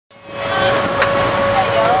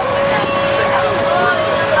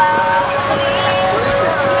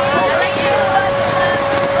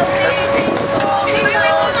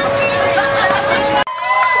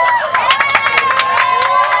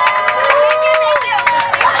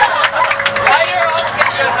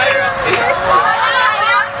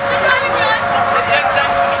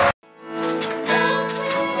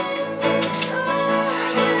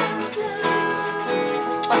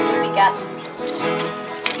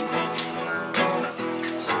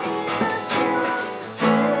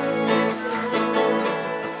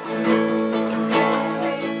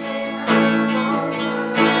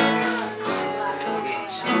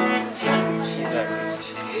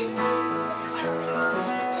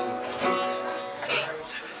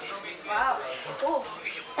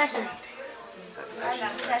Session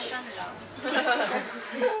lang.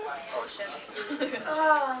 Oceans.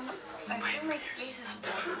 I feel my face is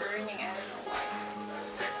burning. I don't know why.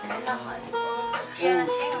 Kailangan. Yeah,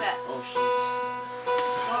 sing that. Oceans.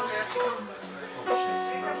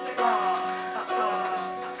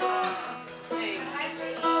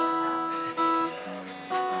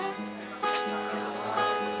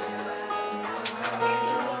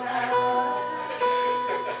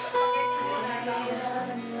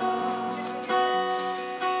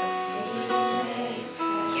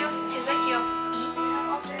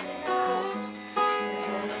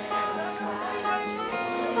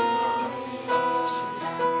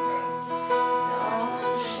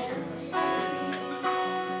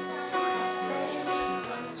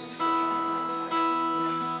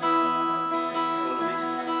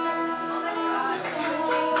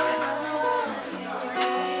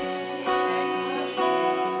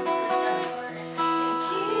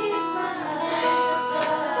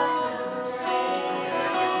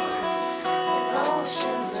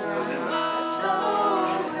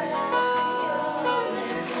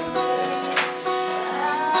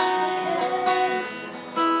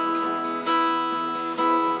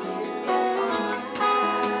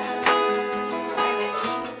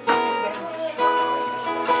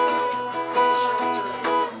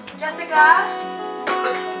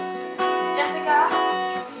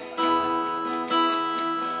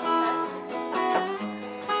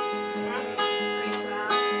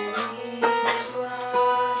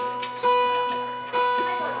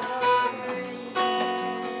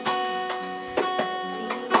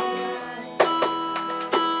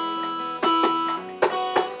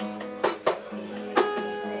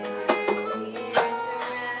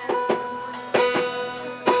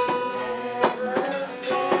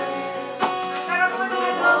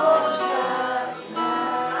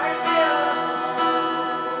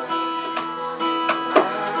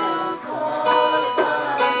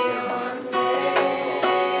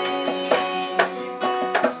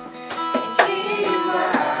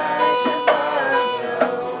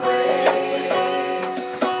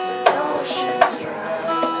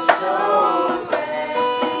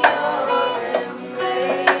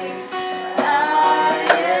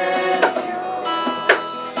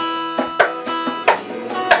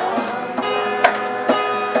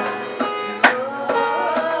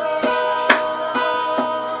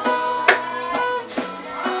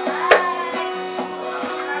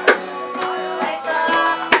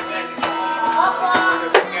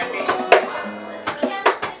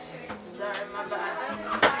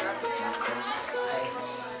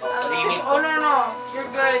 Oh no, you're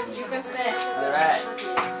good. You can stay. Alright.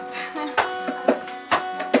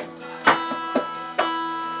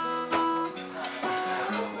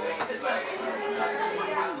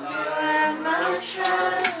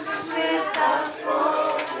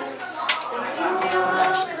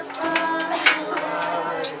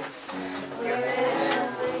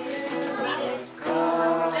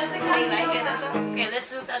 Okay, let's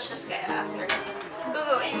do Touch the Sky after.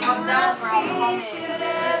 Go, and come down from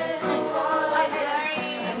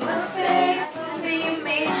my faith will be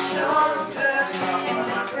made stronger in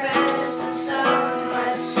the presence of my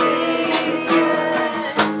Savior.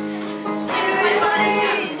 Spirit,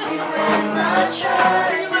 lead me when my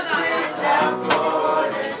trust is without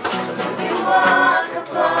borders. We walk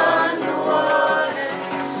upon the waters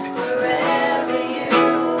wherever you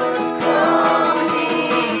would call me.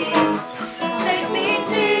 Take me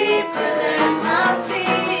deeper than my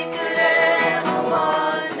feet could ever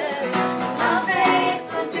wander. My faith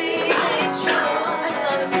will be made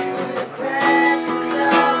stronger in the presence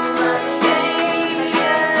of my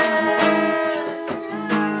Savior.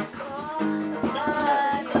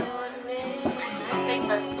 Upon your name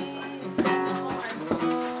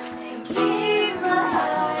and keep my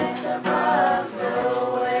eyes above the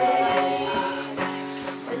waves.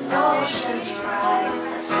 When oceans rise,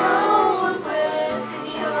 the soul will rest in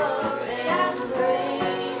your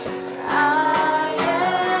embrace. I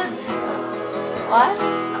am yours. What?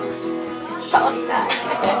 Tapos na.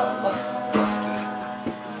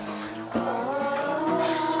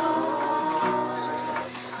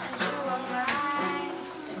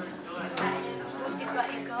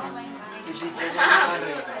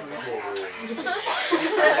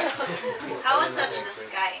 How would Touch the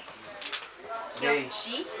Sky? G.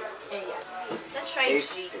 G? Yeah. Let's try G.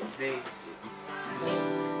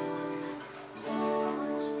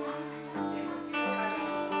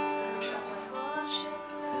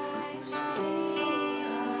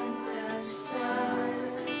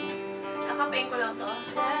 Nakapain ko lang to.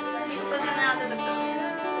 Pwede na natutog to.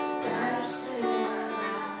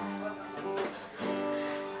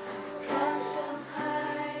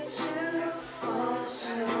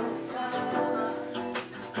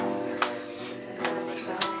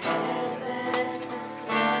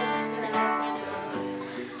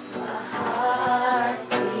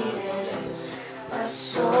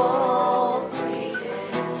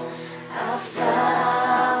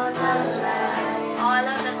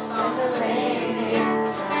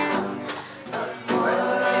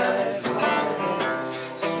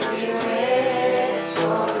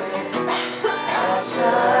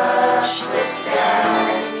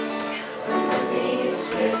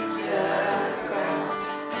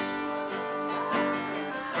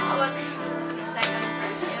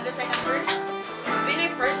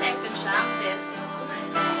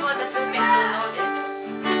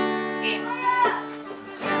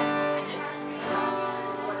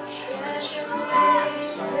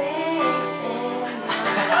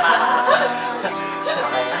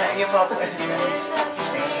 No, it's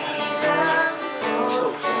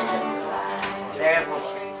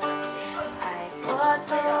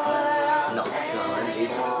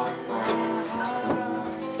not.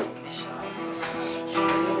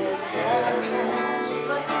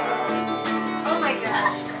 Oh my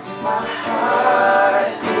god. My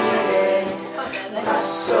heart beating, my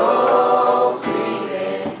soul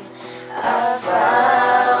breathing. I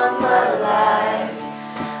found my life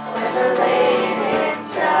when I laid it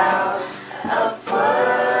down.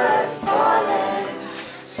 Upward falling,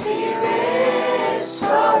 spirit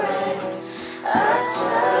soaring. I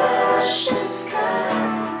touch the sky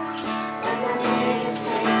when my knees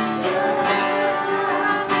hit the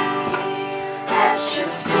ground. At your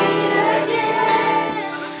feet again,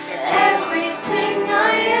 everything I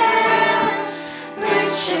am,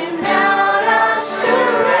 reaching out, I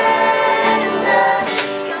surrender.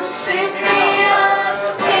 Come sweep me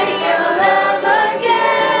up in your love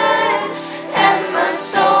again, and my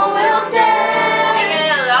soul will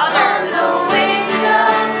dance on the wings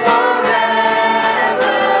of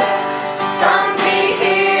forever. Find me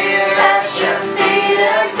here at your feet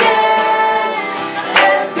again,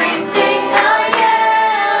 everything I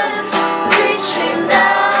am, reaching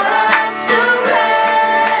out, I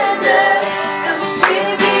surrender. Come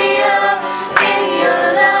sweep me up in your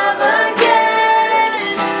love again,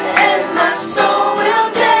 and my soul will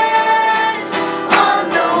dance on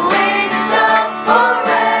the wings of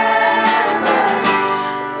forever.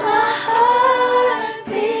 My heart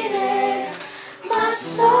beating, my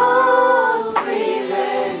soul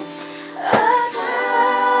breathing. I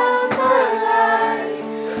found my life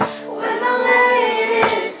when I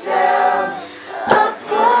laid it down.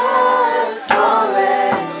 Upward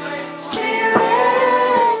falling,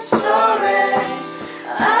 spirit soaring.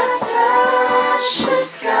 I touch the You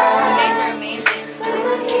sky guys are amazing. when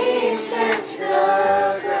my knees hit the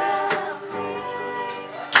ground.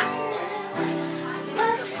 My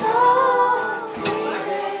soul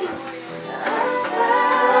breathing. I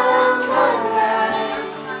found my life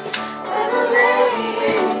when I laid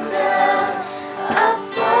it down.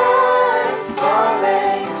 Upward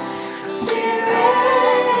falling,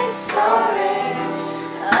 spirit soaring.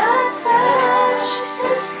 I touch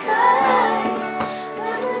the sky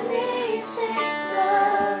when my knees hit the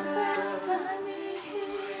ground. Find me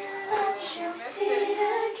here at your feet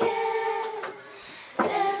again,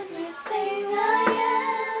 everything I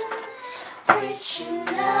am, reaching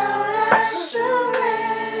out, I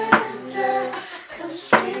surrender. Come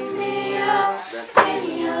sweep me up in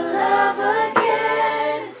your love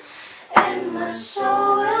again, and my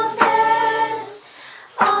soul will dance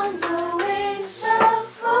on the wings of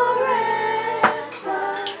forever.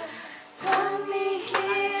 Find me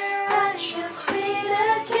here at your feet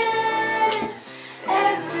again,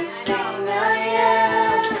 everything I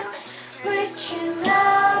am, reaching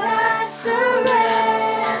out, I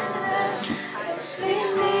surrender. Come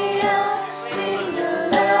sweep me up in your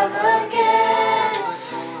love again,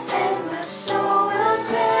 and my soul will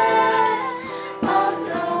dance on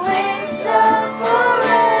the wings of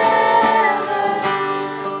forever.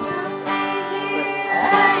 Find me here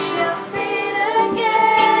at your feet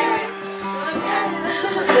again.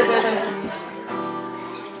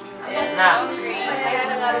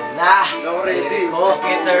 Nah, no ready. Go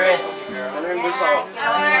get the rest. I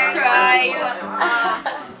wanna cry.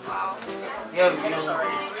 Yung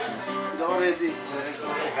Go ready.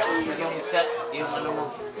 yung ano mo,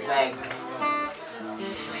 bag.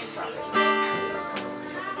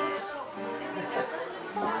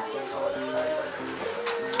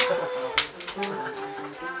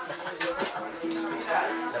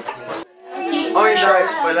 Orange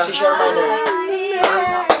rice pala. Si Shore Minor.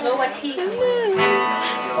 No, what key? Do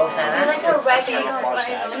Oh, sana? you like a reggae?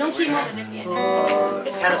 Anong key mo?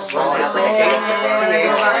 It's kind of slow. It's like a game.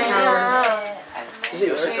 Kasi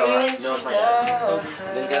yun, ikaw ah. No, it's my dad.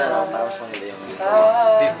 Doon ka na lang para mas maganda yung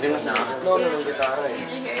Dito na. No, yung gitara eh.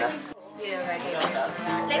 Do you reggae stuff?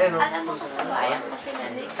 Like, alam mo kasabayan ko sila.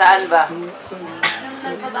 Like, Saan ba? nung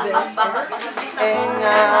nagbabakak pa nakita ko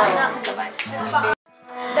sa anak sabay.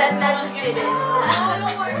 That magic did it.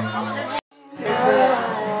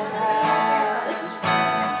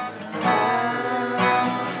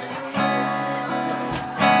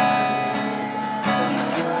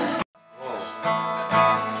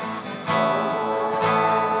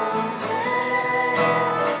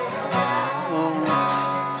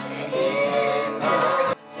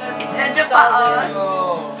 Medyo paos.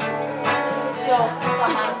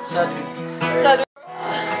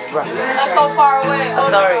 That's so far away. Oh,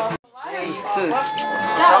 Sorry. no. Dude,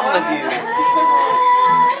 what's wrong with you?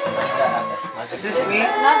 Is this me?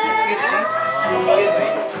 Not just Excuse me?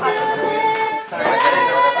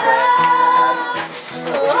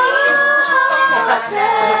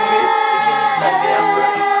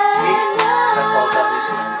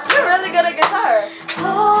 You're really good at guitar.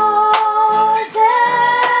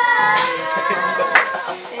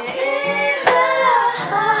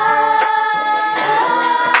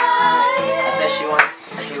 I bet he wants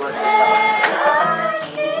to sell.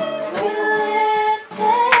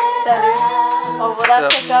 Center. Oh, will that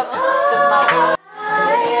pick up the mouse?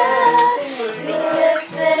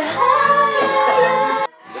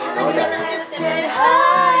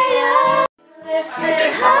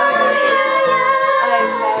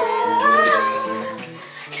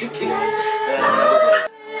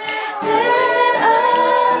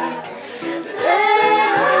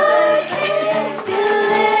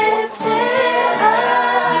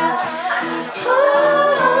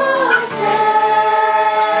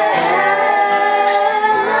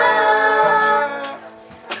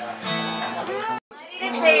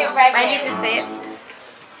 I need to say it.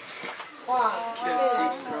 1, 2,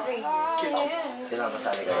 3. Kailangan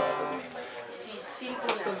masali ka daw pag may mic.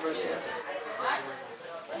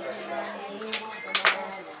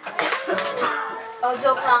 Oh,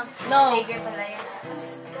 joke lang. No. Savior pala yun.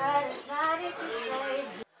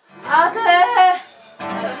 Ate!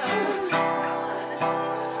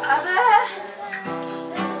 Ate!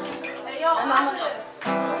 Ayo,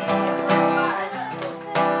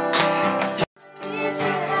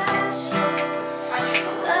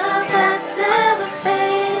 Love that's never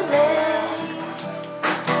failing.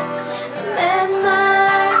 Let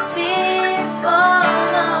mercy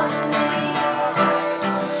fall on me.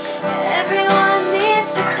 Everyone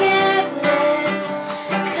needs forgiveness,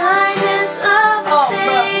 kindness of a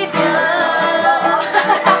Savior,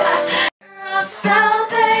 of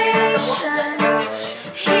salvation.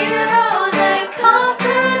 Heroes that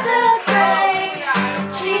conquer the grave.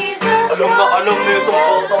 Jesus. Alam na itong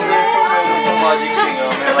botong na ito. Meron itong magic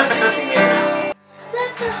singer. May magic singer.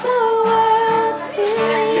 Let the whole world sing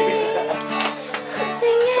it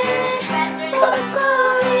for the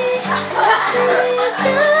glory of the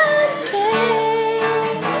risen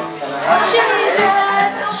King.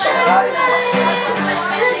 Jesus, shine bright.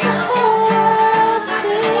 Let the whole world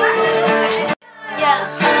sing it.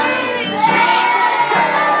 Yes.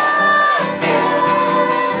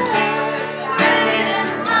 Great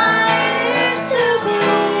and mighty to be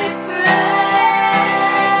praised.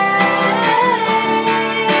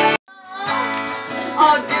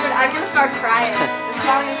 Oh, dude, I'm gonna start crying. This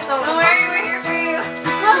song is so. Don't worry, we're here for you.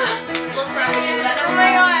 Look for me. Oh my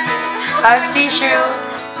god. I have tissue.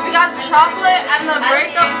 We got chocolate and the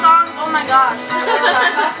breakup songs. Oh my gosh.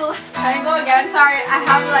 Can I go again? Sorry, I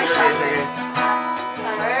have like time.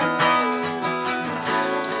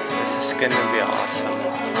 This is gonna be awesome.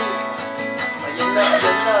 Ayun na,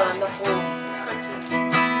 naku.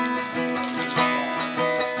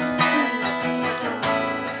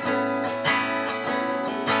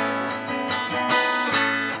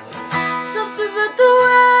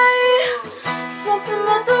 Something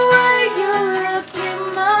about the way you look in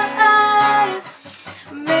my eyes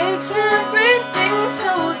makes everything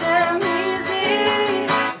so damn easy.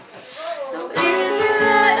 So easy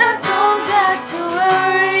that I don't got to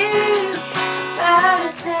worry about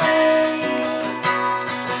a thing.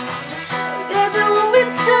 Baby, when we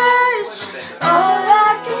touch, all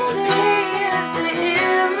I can see is the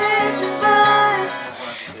image of us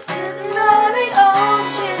sitting on the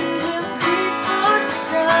ocean just before the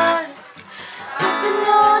dusk, sipping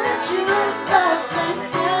on a juice box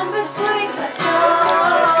placed in between my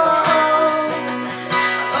toes.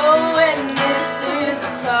 Oh, and this is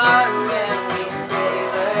the part where we say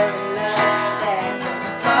we're in love, and the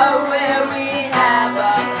part where we have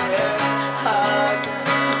our first hug.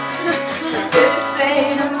 This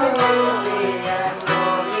ain't a movie, I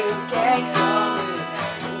know you can't come.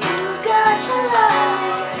 You got your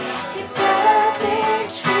life, you better be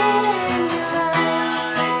treating you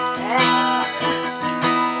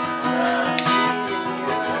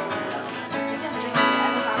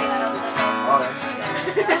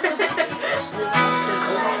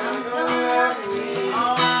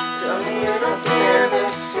Tell me you don't feel the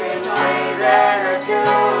same way that I do.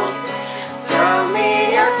 Tell me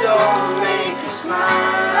I don't make you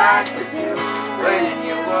smile like I do. When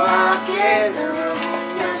you walk in the room,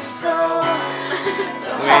 you're so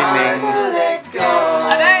hard to let go.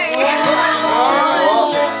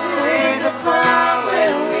 Oh, this is the part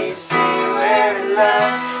when we say we're in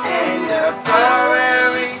love, and the part where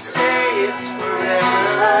we say it's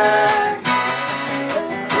forever.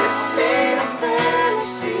 This ain't a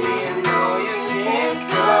fantasy, I know you can't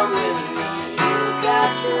come with me. You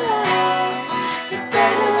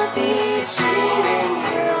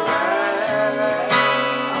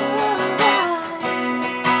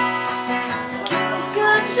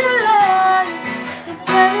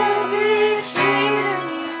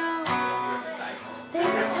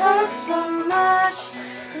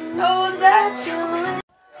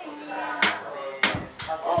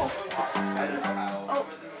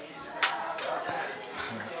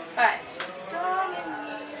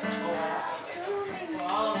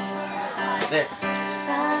There.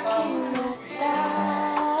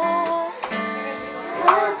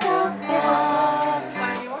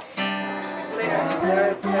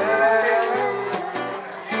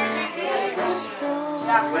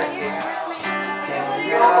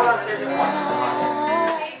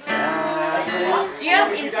 You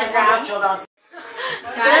have Instagram?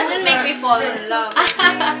 It doesn't make me fall in love.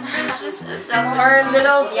 It's just a selfish. Her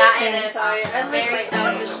little Yeah, it is. sorry. I Very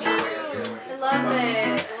selfish. I love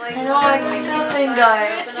it. Like, I know, I can feel it,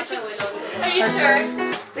 guys. Are you sure?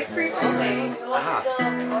 It's like free okay. Of course.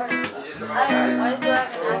 I do have an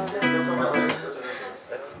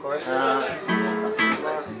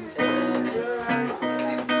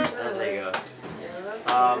That's how you go.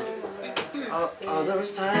 All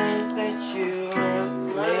those times that you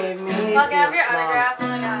made me Fuck, I have feel your small. autograph. Oh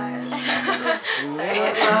my god.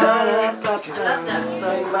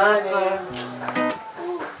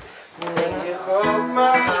 Then you broke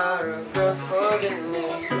my heart, but for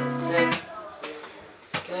goodness sake,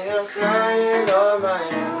 think I'm crying on my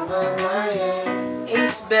own, but lying.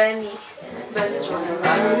 Ace Benny. Benny Jones. I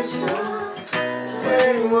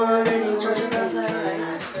anyone, and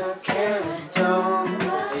I still can't don't.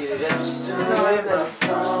 Still with my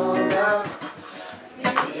phone out.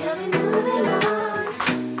 And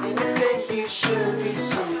you think you should be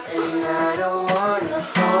something I don't wanna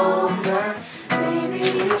hold back. Maybe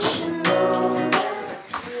you should know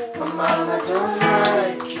that my mama don't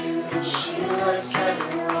like you and she likes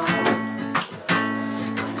having wrong.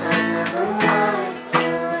 And I never wanted to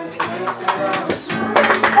admit that I was wrong.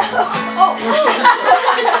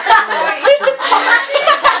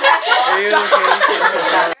 Are you okay?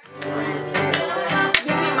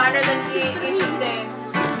 You can be minor than he sustained.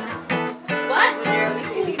 What? When you're at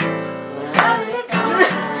least 2 deep.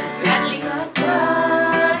 At least.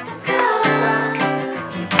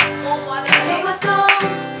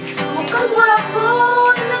 Mukhang guwapo,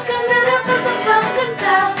 nakandara ka sa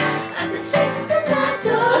pagkanta, at nasa'y sa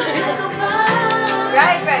tanado sa kabal.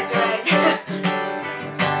 Right.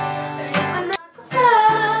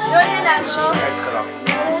 Join in, Angelo. It's cut off.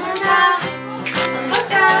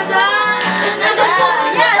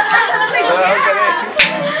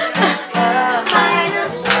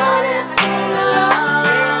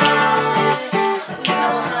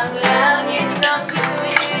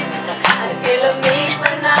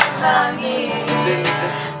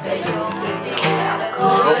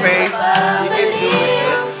 Okay, you can zoom it.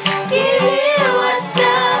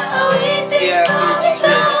 Yeah, just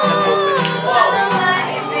the focus.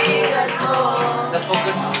 The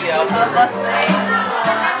focus is the outward.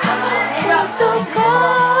 So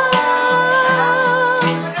cold.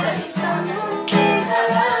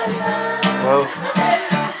 Wow.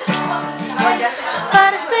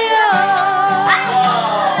 Para sa'yo.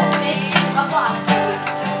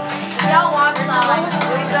 Y'all want some?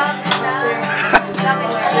 Wake up.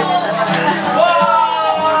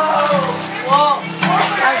 Whoa.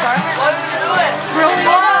 What did you do it? Really?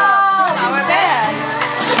 Our bad.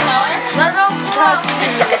 No.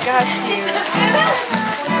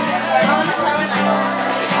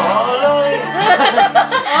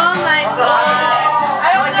 Oh my god.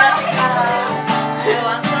 I don't know.